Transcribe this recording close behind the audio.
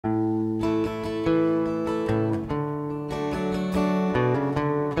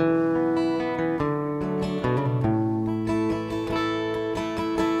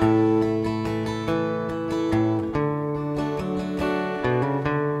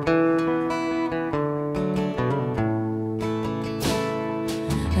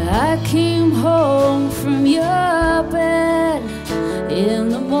I came home from your bed in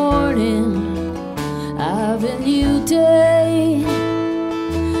the morning of a new day.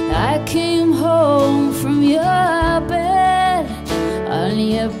 I came home from your bed, on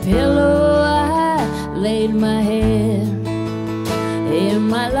your pillow I laid my head. In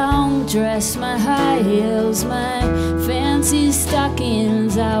my long dress, my high heels, my fancy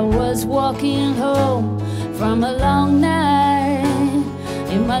stockings, I was walking home from a long night.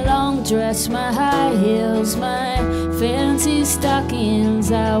 In my long dress, my high heels, my fancy stockings,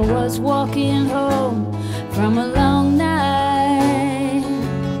 I was walking home from a long night.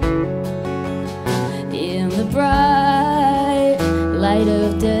 In the bright light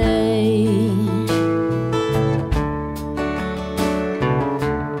of day,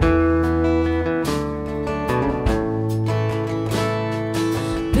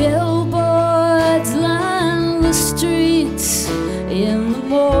 billboards line the streets in the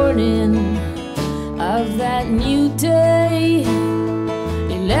morning of that new day.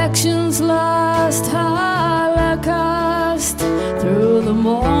 Elections lost, Holocaust. Through the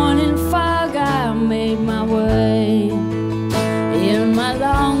morning fog I made my way. In my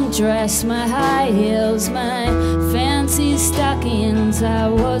long dress, my high heels, my fancy stockings, I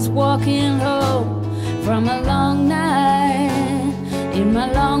was walking home from a long night. In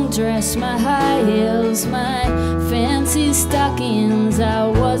my long dress, my high heels, my fancy stockings, I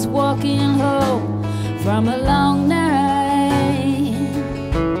was walking home from a long night.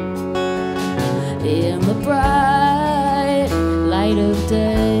 In the bright light of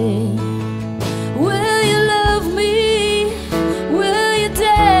day, will you love me? Will you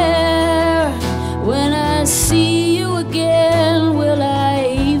dare? When I see you again, will I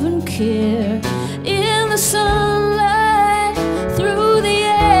even care? In the sunlight, through the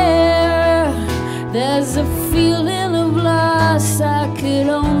air, there's a feeling of loss I could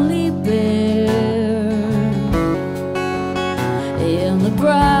only bear. In the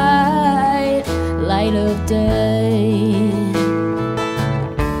bright light of day,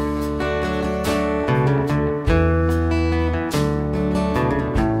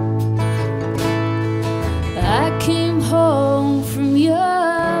 I came home from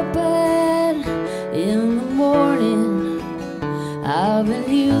your bed in the morning of a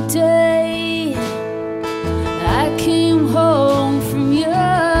new day. I came home from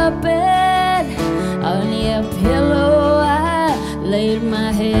your bed, on your pillow I laid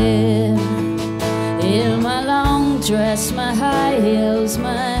my head. In my long dress, my high heels,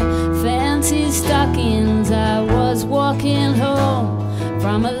 my fancy stockings, I was walking home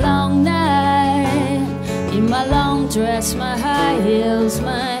from a long night. In my long dress, my high heels,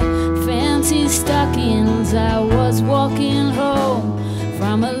 my fancy stockings, I was walking home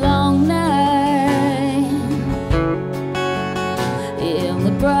from a long night. In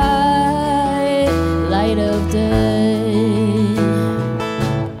the bright light of day,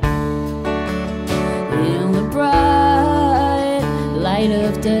 in the bright light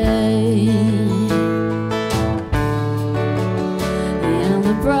of day, in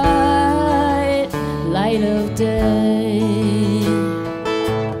the bright light of day.